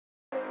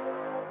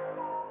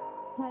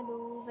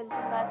Hello,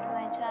 welcome back to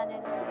my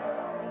channel. And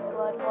now you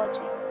are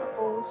watching a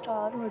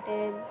 4-star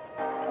hotel.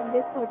 In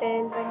this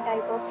hotel, one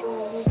type of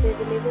room is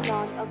available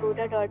on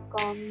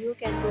agoda.com. You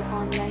can book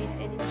online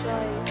and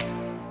enjoy it.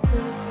 To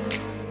see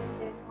more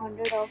than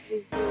 100 of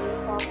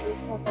reviews of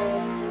this hotel,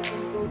 you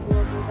can go to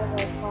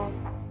agoda.com.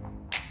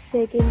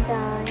 Check-in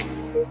time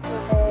in this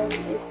hotel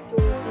is 2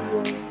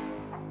 p.m.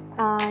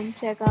 and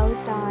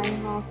check-out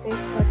time of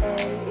this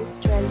hotel is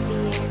 12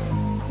 p.m.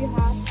 If you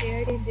have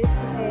stayed in this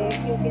hotel,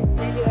 you can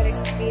send your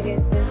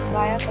experiences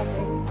via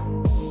comments.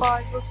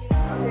 For booking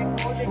or get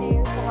more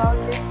details about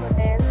this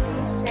hotel,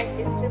 please check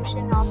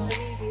description of the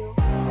video.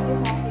 If you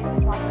have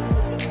any trouble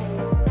booking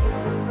a room in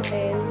this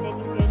hotel, then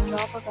you can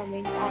drop a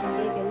comment and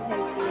we will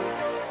help you.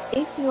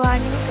 If you are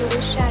new to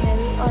this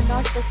channel or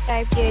not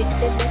subscribed yet,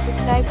 then please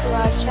subscribe to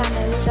our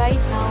channel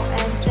right now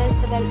and press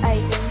the bell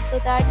icon so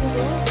that you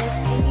don't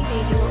miss any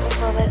video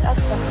of our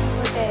upcoming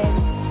hotel.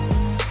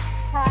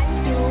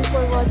 Thank you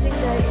for watching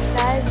the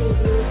entire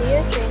video.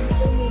 Dear friends,